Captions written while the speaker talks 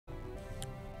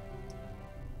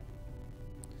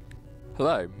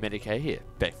Hello, Medicare here,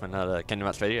 back for another Kingdom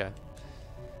Hearts video.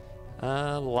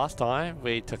 Last time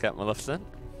we took out Maleficent,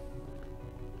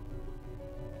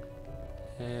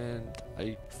 and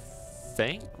I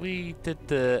think we did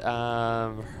the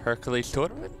Hercules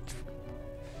tournament,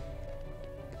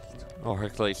 or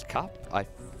Hercules Cup. I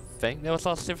think that was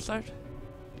last episode.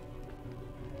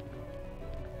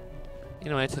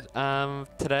 Anyway,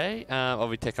 today I'll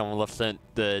be taking on Maleficent,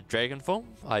 the dragon form.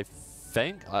 I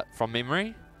think from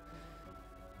memory.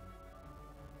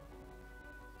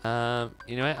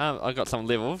 Anyway, I got some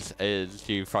levels, as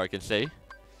you probably can see.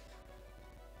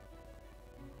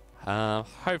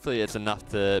 Hopefully it's enough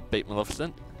to beat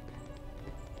Maleficent.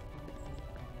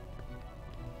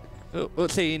 We'll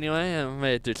see anyway. I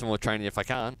may do some more training if I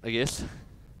can, I guess.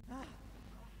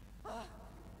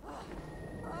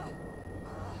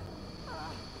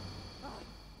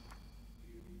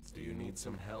 Do you need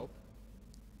some help?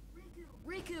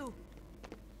 Riku!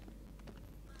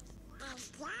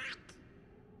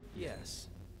 Yes,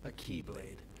 a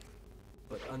keyblade.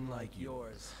 But unlike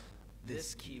yours,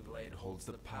 this keyblade holds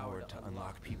the power to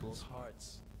unlock people's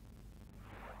hearts.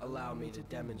 Allow me to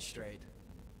demonstrate.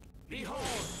 Behold!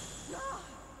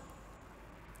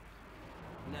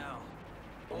 Now,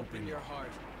 open your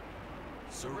heart.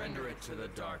 Surrender it to the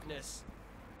darkness.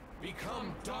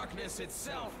 Become darkness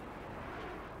itself!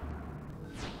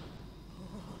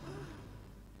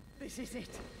 This is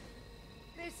it!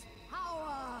 This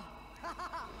power!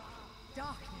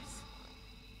 Darkness!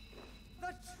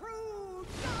 The true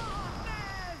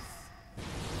darkness!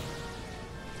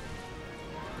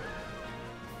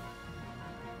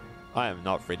 I am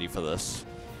not ready for this.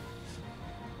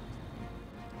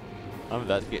 I'm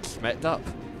about to get smacked up.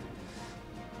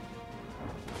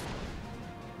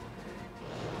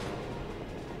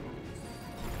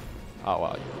 Oh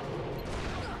well.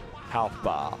 Health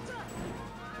bar.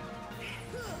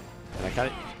 Can I cut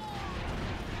it?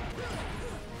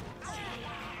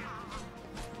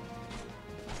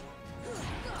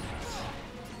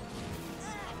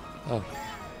 Oh.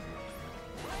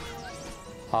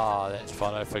 Ah, that's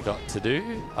what I forgot to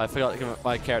do. I forgot to give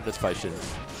my characters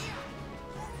potions.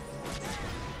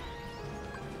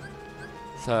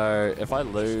 So, if I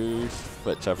lose,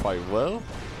 which I probably will.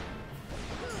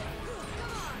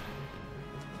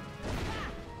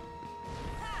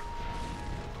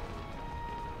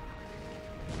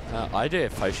 I do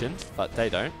have potions, but they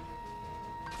don't.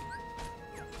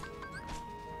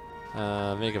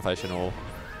 Mega potion all.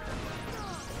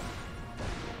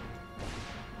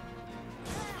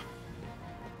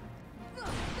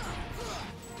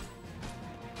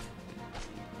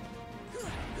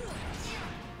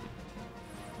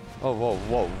 Oh, whoa,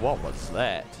 whoa, what was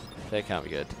that? That can't be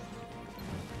good.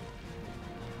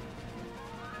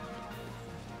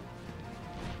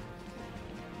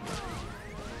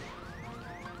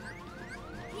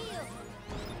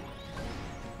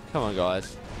 Come on,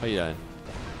 guys. What are you doing?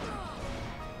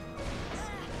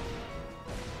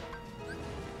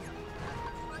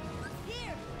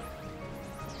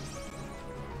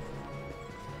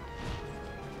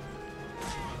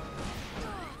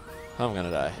 I'm gonna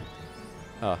die.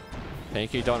 Oh,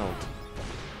 thank you, Donald.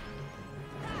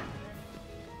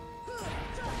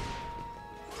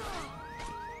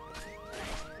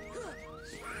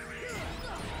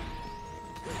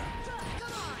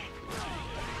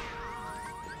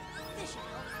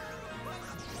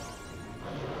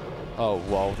 Oh,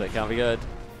 whoa, that can't be good.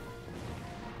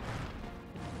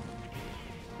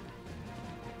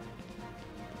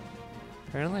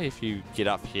 Apparently, if you get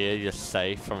up here, you're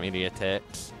safe from any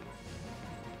attacks.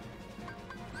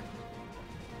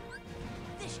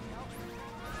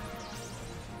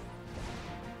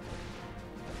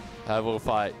 I will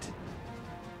fight.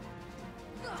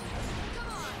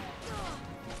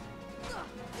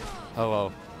 Oh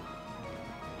well.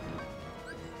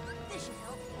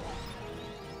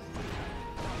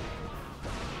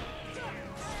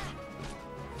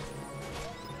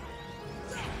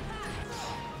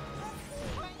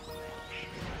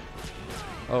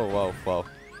 Oh whoa, whoa.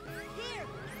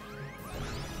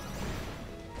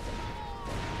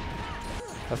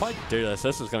 If I do this,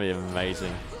 this is gonna be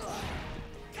amazing.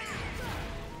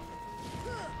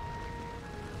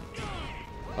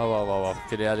 Oh, whoa, whoa, whoa.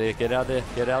 Get out of there, get out of there,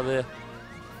 get out of there.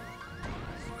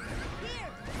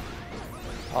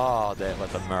 Oh, that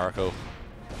was a miracle.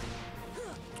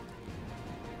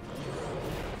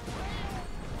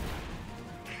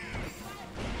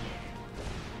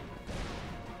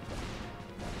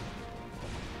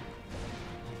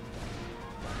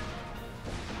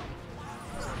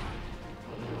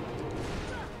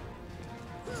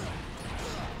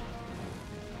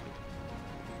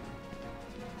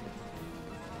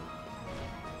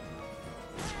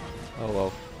 Oh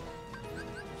well.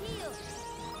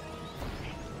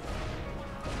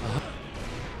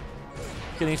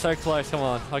 Getting so close, come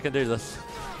on, I can do this.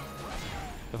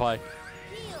 If I...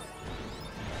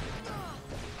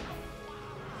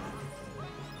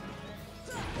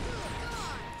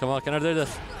 Come on, can I do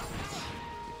this?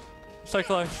 So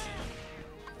close.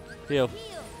 Heal.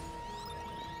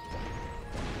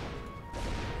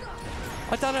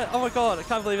 I done it! Oh my god, I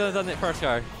can't believe I've done that first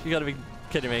go. You gotta be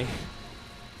kidding me.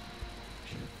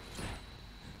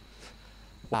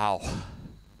 Wow.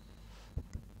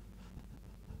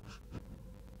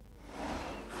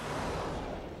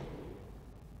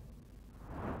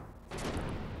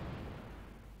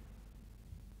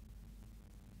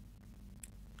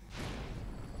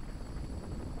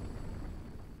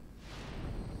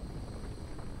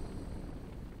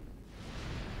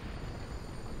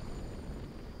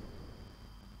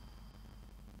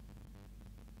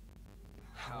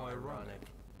 How ironic.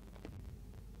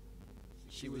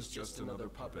 She was just another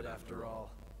puppet after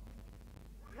all.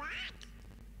 What?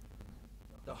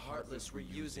 The Heartless were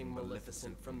using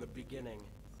Maleficent from the beginning.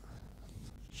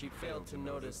 She failed to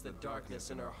notice the darkness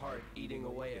in her heart eating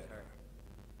away at her.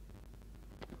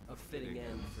 A fitting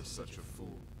end for such a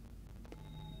fool.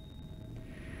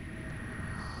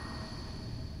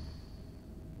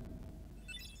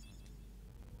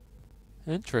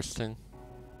 Interesting.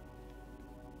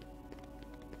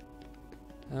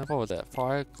 What was that?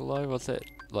 Fire glow? Was it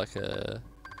like a...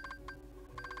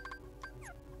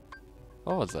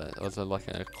 What was that? Was it like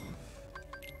a...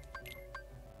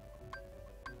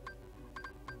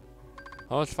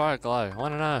 Oh, it's fire glow. I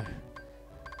wanna know.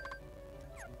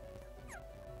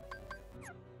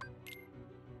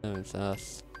 Oh, it's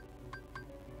us.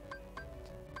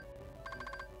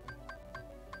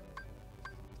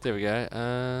 There we go.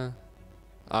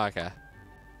 Oh, okay.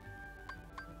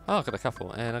 Oh, I got a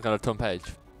couple, and I got a ton page.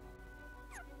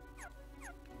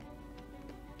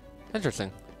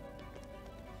 Interesting.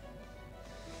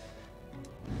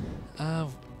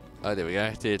 Oh, there we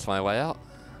go. There's my way out.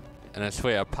 And I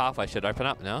swear a pathway should open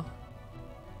up now.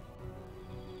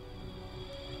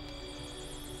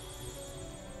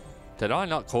 Did I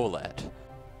not call that?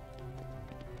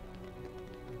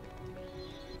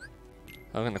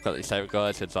 I'm gonna quickly save it,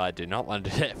 guys, because I do not want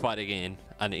to do that fight again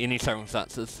under any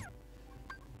circumstances.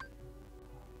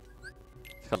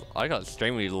 I got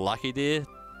extremely lucky there.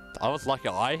 I was lucky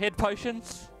I had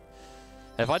potions.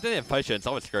 If I didn't have potions,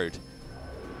 I was screwed.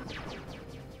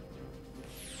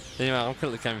 Anyway, I'm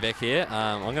quickly coming back here.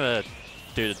 I'm gonna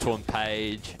do the taunt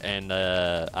page and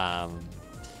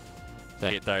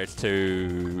get those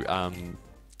two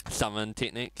summon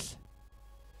techniques.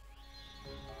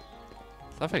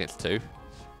 I think it's two.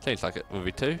 Seems like it would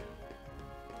be two.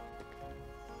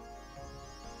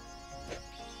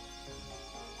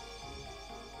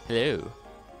 Hello.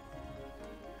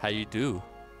 How you do?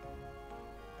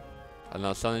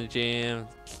 Another Sunny Gem,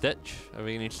 Stitch. Are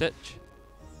we getting Stitch?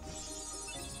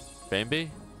 Bambi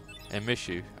and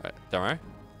Mishu. Alright, don't worry.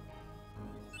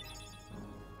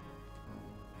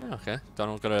 Oh, okay.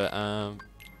 Donald got a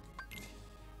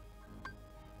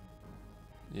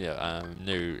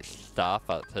new staff,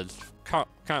 but his current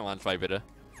one's way better.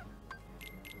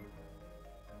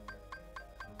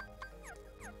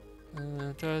 Do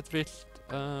I have the best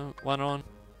one on?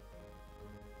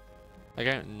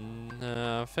 Okay,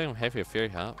 I think I'm happy with Fury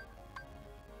Harp.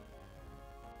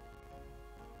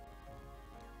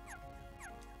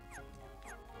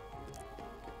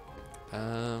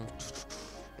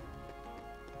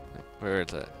 Where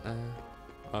is it?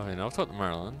 Oh, you know, I'll talk to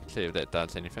Merlin, see if that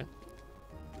does anything.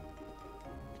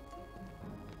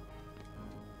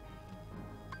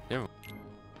 Yeah.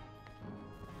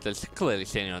 That's clearly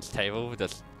standing on its table,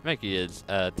 just making his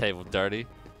table dirty.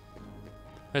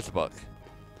 There's a book.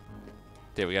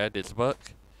 There we go, there's the book.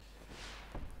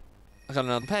 I got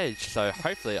another page, so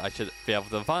hopefully I should be able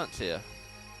to advance here.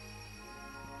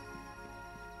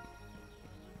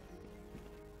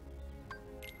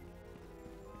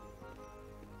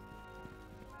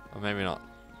 Or maybe not.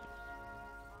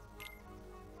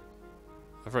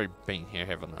 I've already been here,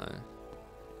 haven't I?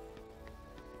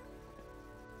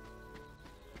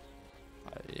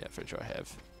 Yeah, for sure I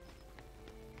have.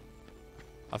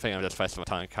 I think I'm just wasting my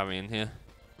time coming in here.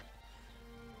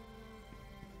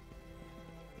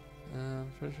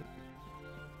 For sure.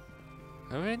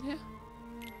 Are we in here?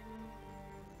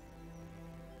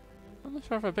 I'm not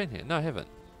sure if I've been here. No, I haven't.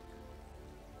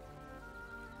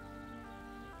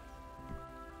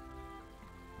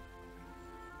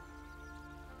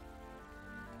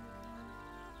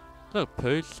 Look,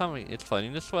 Pooh, something, it's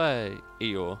floating this way.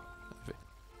 Eeyore.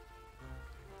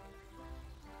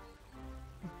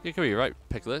 You could be right,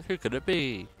 Piglet. Who could it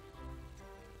be?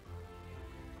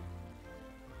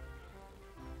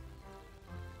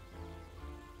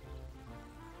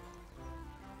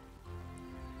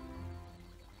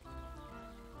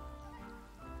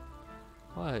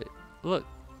 What? Look,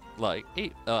 like,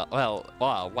 well,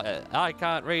 wow, I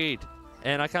can't read,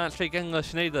 and I can't speak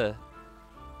English neither.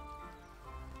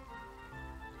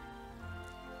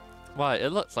 Why,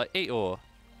 it looks like Eeyore.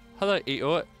 Hello,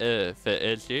 Eeyore, if it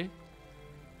is you.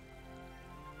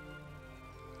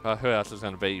 Who else is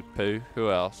gonna be Pooh? Who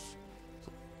else?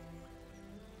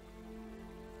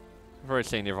 I've already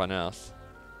seen everyone else.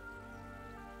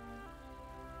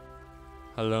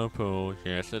 Hello, Pooh.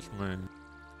 Yes, it's me.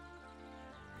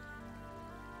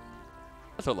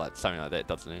 That's all like something like that,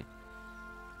 doesn't it?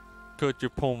 Could you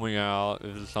pull me out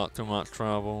if it's not too much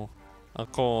trouble?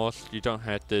 Of course, you don't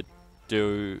have to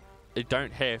do. You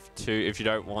don't have to if you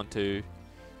don't want to.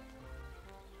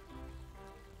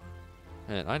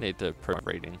 Man, I need to improve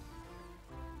reading.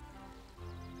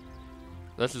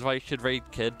 This is why you should read,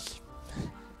 kids.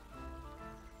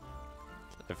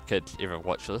 If kids ever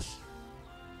watch this.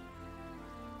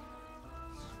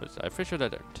 But I'm pretty sure they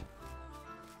don't.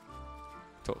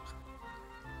 Talk.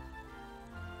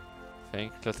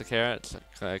 Think, just the carrots.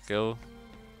 Okay, go.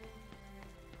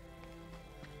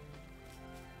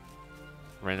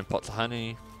 Random pots of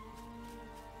honey.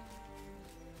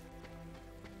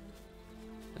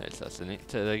 That's the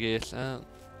next, I guess.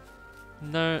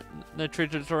 No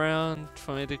treasures around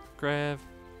for me to grab.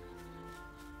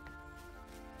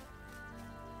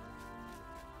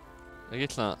 I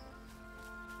guess not.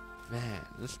 Man,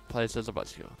 this place is a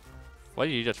bicycle. Why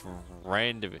do you just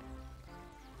randomly?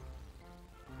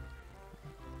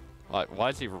 Like, why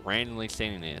is he randomly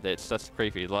standing there? That's just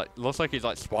creepy. Like, looks like he's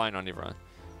like spying on everyone.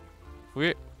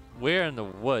 Where in the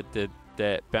wood did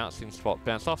that bouncing spot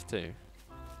bounce off to?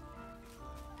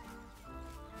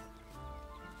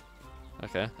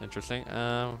 Okay, interesting.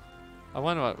 I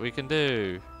wonder what we can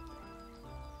do.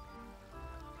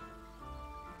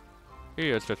 Here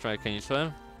you go, Stretchmate. Can you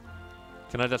swim?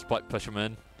 Can I just like push him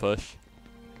in? Push.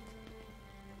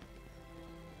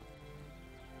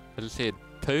 I just said,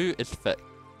 Pooh is fit.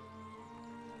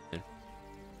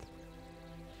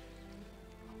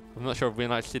 I'm not sure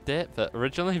when I said that, but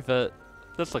originally, but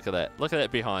just look at that. Look at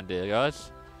that behind there,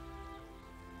 guys.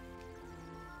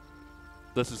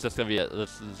 This is just gonna be it.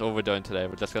 This is all we're doing today.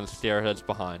 We're just gonna stare at his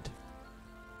behind.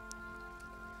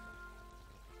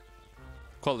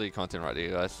 Quality content right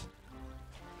here, guys.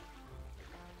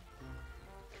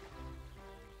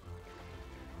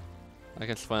 I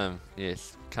can swim.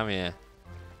 Yes. Come here.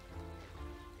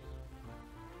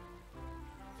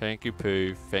 Thank you,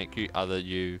 Pooh. Thank you, other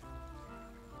you.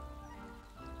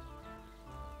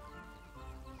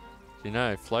 You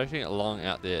know, floating along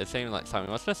out there, it seemed like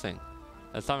something was missing.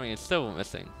 And something is still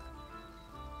missing.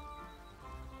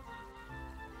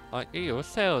 Like, ew, your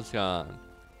sail's gone.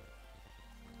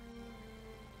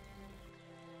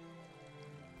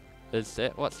 Is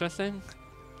that what's missing?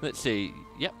 Let's see.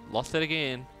 Yep, lost it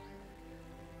again.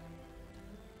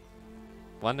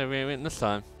 Wonder where we went this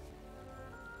time.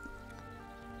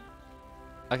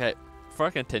 Okay, before I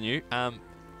continue,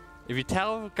 if your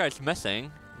tail goes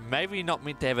missing, maybe you're not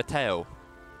meant to have a tail.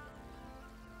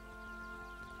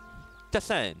 Just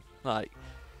saying, like,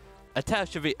 a tail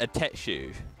should be attached to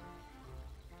you.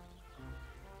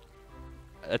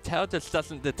 A tail just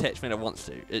doesn't detach when it wants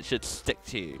to. It should stick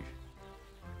to you.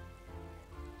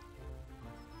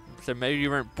 So maybe you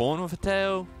weren't born with a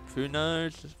tail? Who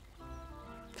knows?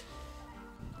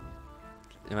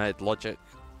 You know, logic.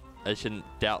 I shouldn't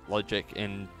doubt logic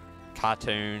in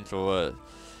cartoons or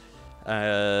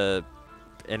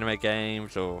anime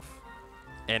games or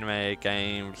anime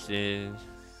games. Yeah.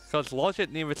 Because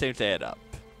logic never seems to add up.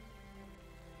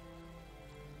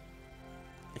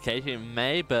 Occasionally it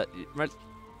may, but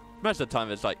most of the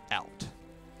time it's like out.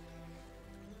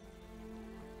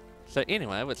 So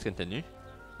anyway, let's continue.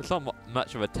 It's not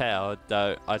much of a tail,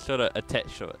 though I sort of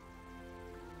attached to it.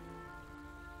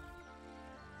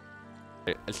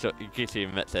 I guess he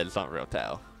admits that it's not a real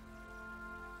tail.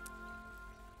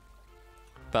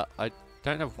 But I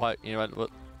don't know why, you know,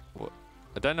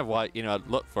 I don't know why, you know, I'd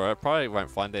look for it. I probably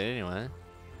won't find it anyway.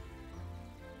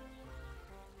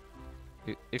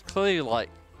 It's clearly like,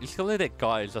 it's clearly that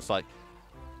guy is just like,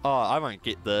 oh, I won't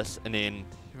get this, and then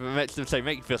makes them say,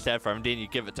 make you feel sad for him, and then you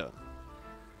give it to him.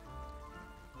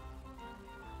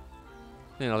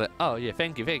 Then I'm like, oh yeah,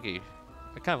 thank you, thank you.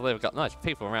 I can't believe I've got nice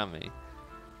people around me.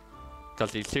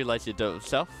 Because he's too lazy to do it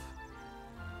himself.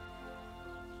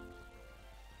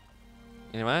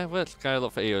 Anyway, let's go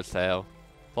look for Eeyore's tail.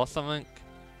 Lost something?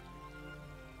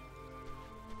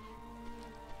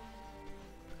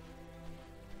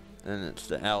 And it's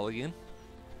the owl again.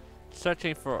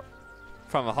 Searching for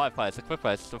from a high place, a quick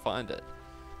place to find it.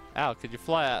 Owl, could you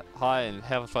fly out high and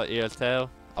have a flight ear's tail?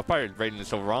 I'm probably reading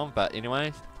this all wrong, but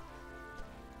anyways.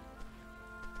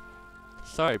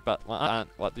 Sorry, but my eyes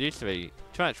aren't what they used to be.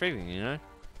 Too much reading, you know?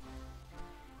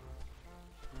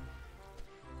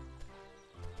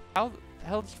 How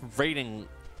does reading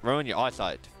ruin your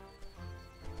eyesight?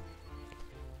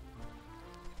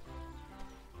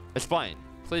 Explain.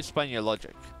 Please explain your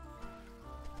logic.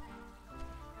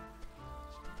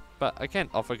 But I can't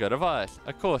offer good advice.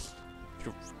 Of course,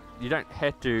 you don't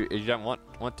have to if you don't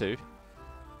want to.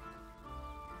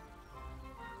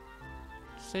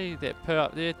 See that poo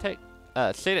up there?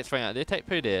 See that swing out there? Take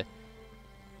poo there.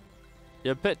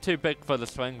 You're a bit too big for the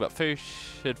swing, but poo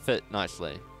should fit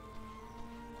nicely.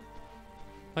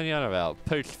 What are you on about?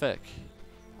 Poo's thick.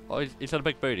 Oh, he's got a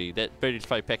big booty. That booty's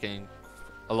probably packing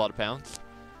a lot of pounds.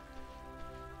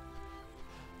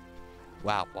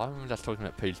 Wow, why am I just talking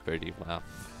about Poo's booty? Wow.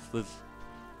 If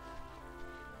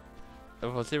I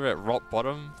was ever at rock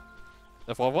bottom,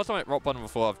 if I wasn't at rock bottom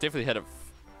before, I've definitely hit it.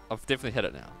 I've definitely hit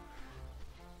it now.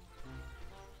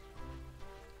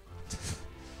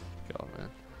 God,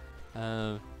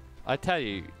 man. I tell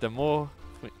you more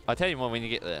when you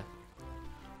get there.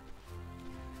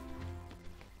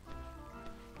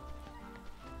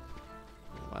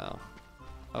 Wow.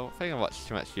 I think I watch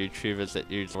too much YouTubers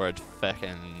that use the word thick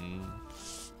and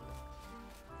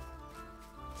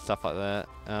stuff like that.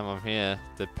 I'm here.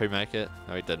 Did Pooh make it?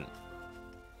 No, he didn't.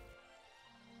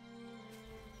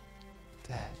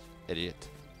 Idiot.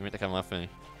 You meant to come after me.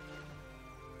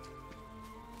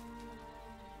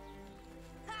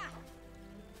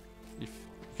 You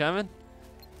coming?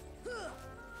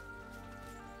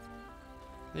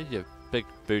 There's your big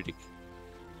booty.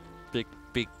 Big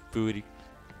booty.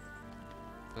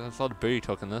 There's a lot of booty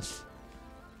talk in this.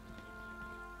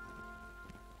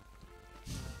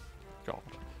 God.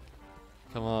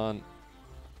 Come on.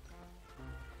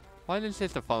 Why didn't he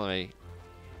have to follow me?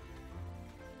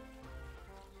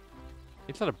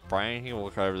 He's got a brain, he can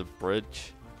walk over the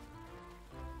bridge.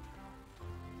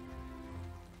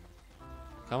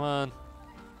 Come on.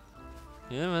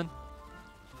 Yeah, man.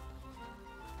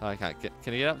 Oh, I can't get.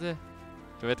 Can you get up there? Do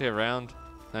we have to go around?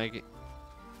 No, you get.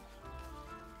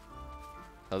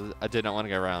 I did not want to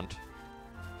go around.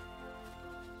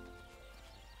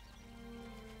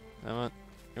 Come on.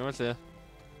 You're almost there.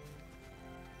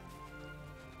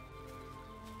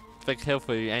 Big hill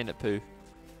for you, ain't it, Pooh?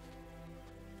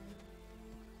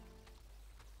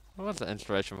 What was the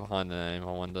inspiration behind the name,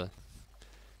 I wonder?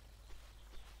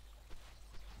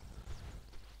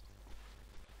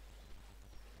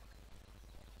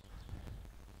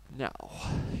 Now,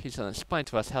 he's going to explain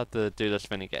to us how to do this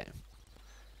minigame.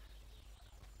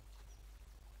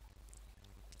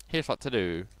 Here's what to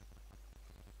do.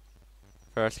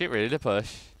 First, get ready to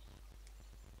push.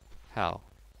 How?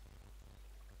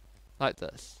 Like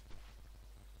this.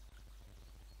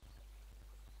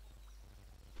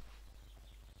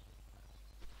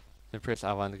 Then press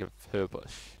R1 to give her a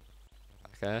push.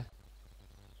 Okay.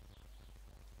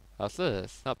 How's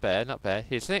this? Not bad, not bad.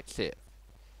 Here's the next step.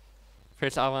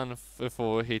 Press R1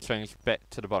 before he swings back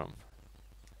to the bottom.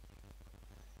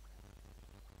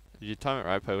 If you time it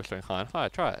right, Pooh will swing high and high.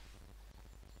 Try it.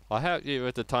 I'll help you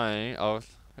with the timing of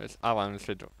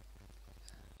R1.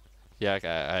 Yeah,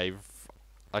 okay.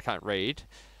 I can't read.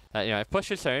 You know,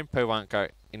 push it soon, Pooh won't go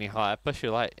any higher. Push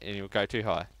it late, and you'll go too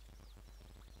high.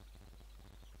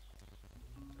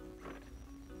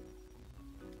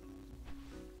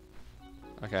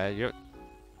 Okay, you're.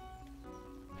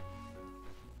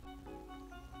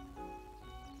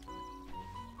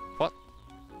 What?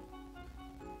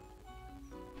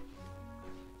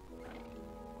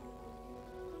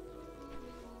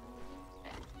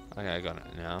 Okay, I got it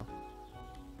now.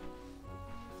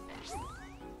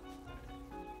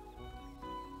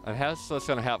 And how's this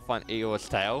gonna help find Eeyore's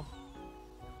tail?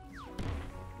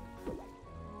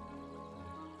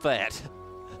 That.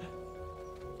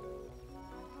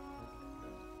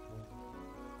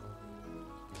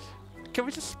 Can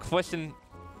we just question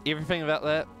everything about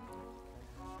that?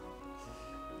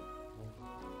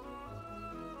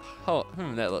 Oh,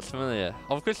 that looks familiar.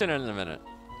 I'll question it in a minute.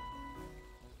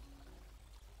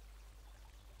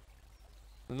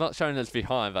 I'm not showing this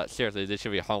behind, but seriously, there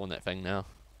should be a hole in that thing now.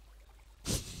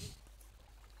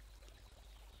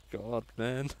 God,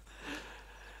 man.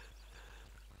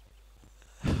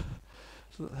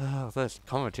 Oh, this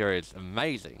commentary is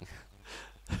amazing.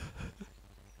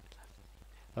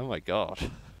 Oh my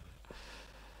god.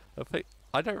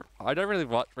 I don't really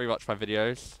rewatch my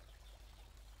videos.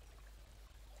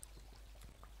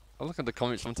 I look at the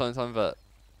comments from time to time, but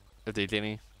if there's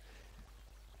any.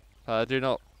 Do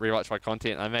not rewatch my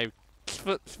content. I may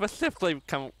specifically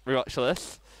come rewatch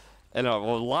this, and I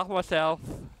will laugh myself.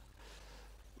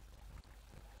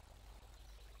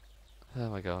 Oh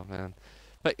my god, man.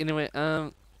 But anyway,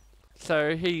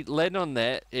 so he landed on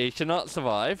that. He should not have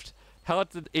survived. How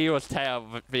did Eeyore's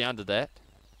tail be under that?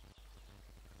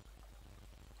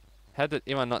 How did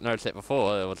anyone not notice that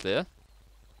before it was there?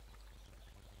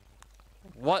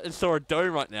 What is Sora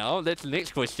doing right now? That's the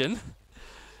next question.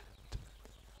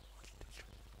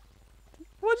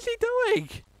 What is he doing?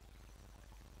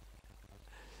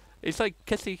 He's like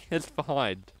kissing his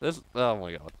behind. This, oh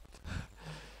my god.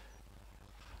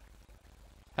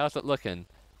 How's it looking?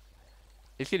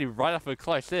 He's getting right up and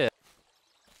close there.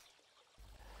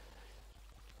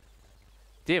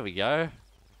 There we go.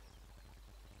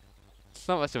 It's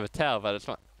not much of a tail, but it's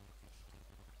not.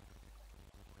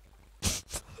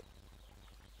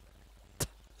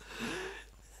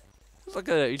 Look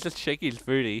at it, he's just shaking his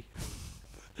booty.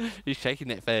 He's shaking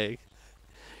that thing.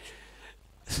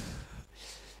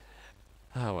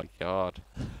 Oh my god.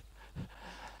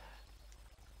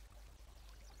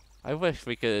 I wish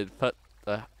we could put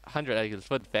the 100 acres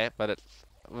foot back, but it's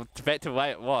back to the way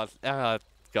it was. Oh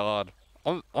god.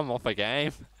 I'm off a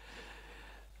game.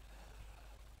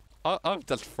 I'm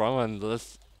just throwing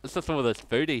this. It's just all this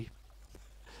booty.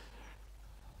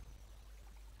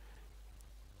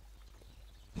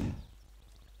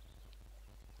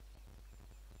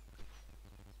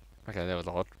 Okay, that was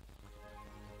odd.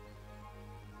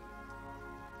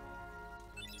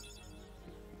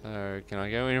 Can I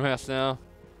go anywhere else now?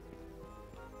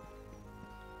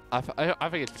 I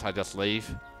think it's I just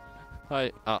leave.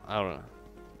 I don't know.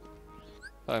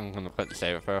 I'm gonna put the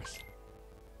save it first.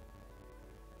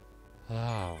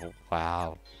 Oh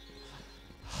wow.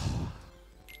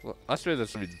 Well, I swear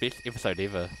this will be the best episode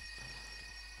ever.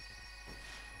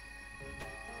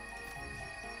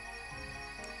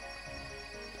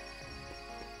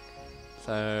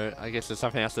 So I guess there's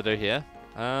something else to do here.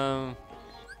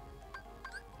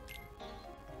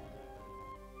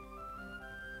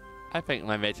 I think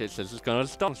my matrix is just gonna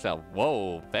stop itself.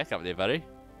 Whoa, back up there, buddy.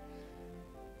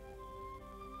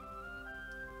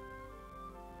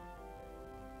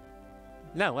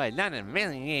 No way, not in a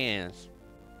million years.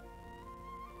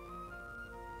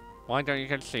 Why don't you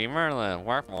go see Merlin?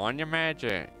 Work on your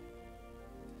magic.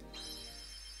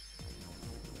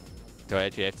 Do I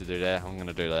actually have to do that? I'm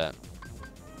gonna do that.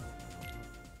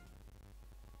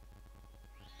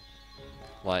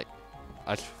 Like,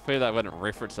 I feel that I wouldn't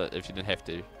reference it if you didn't have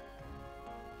to.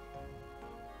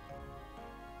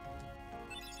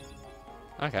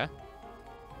 Okay.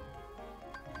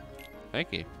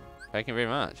 Thank you. Thank you very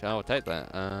much. I will take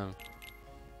that.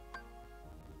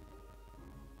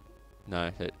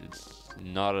 No, it's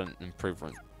not an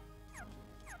improvement.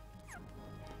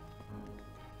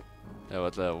 It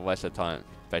was a waste of time,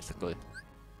 basically.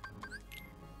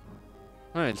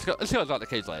 I mean, it's got like the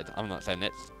keys laid. I'm not saying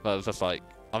that, but it's just like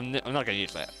I'm not gonna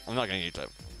use that. I'm not gonna use it.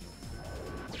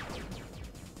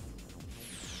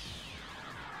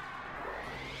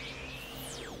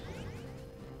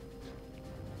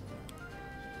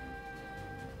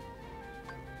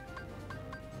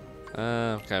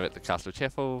 Going at the Castle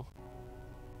Chapel.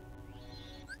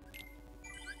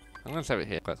 I'm gonna save it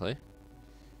here quickly.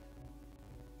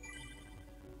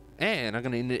 And I'm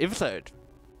gonna end the episode.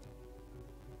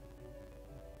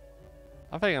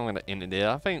 I think I'm gonna end it there.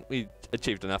 I think we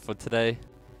achieved enough for today.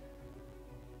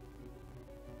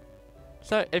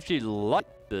 So if you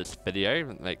like this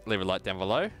video, leave a like down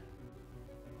below.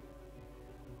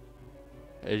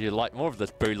 If you like more of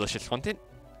this Bootylicious content,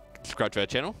 subscribe to our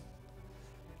channel.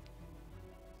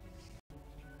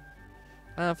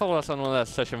 Follow us on all our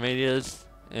social medias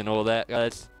and all that,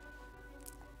 guys.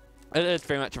 It is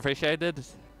very much appreciated.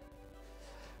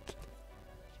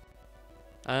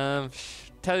 Tell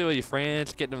all your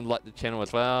friends, get them to like the channel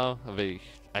as well. It'll be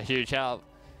a huge help.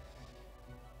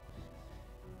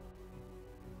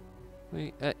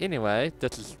 Anyway,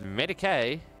 this is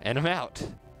Medicae, and I'm out.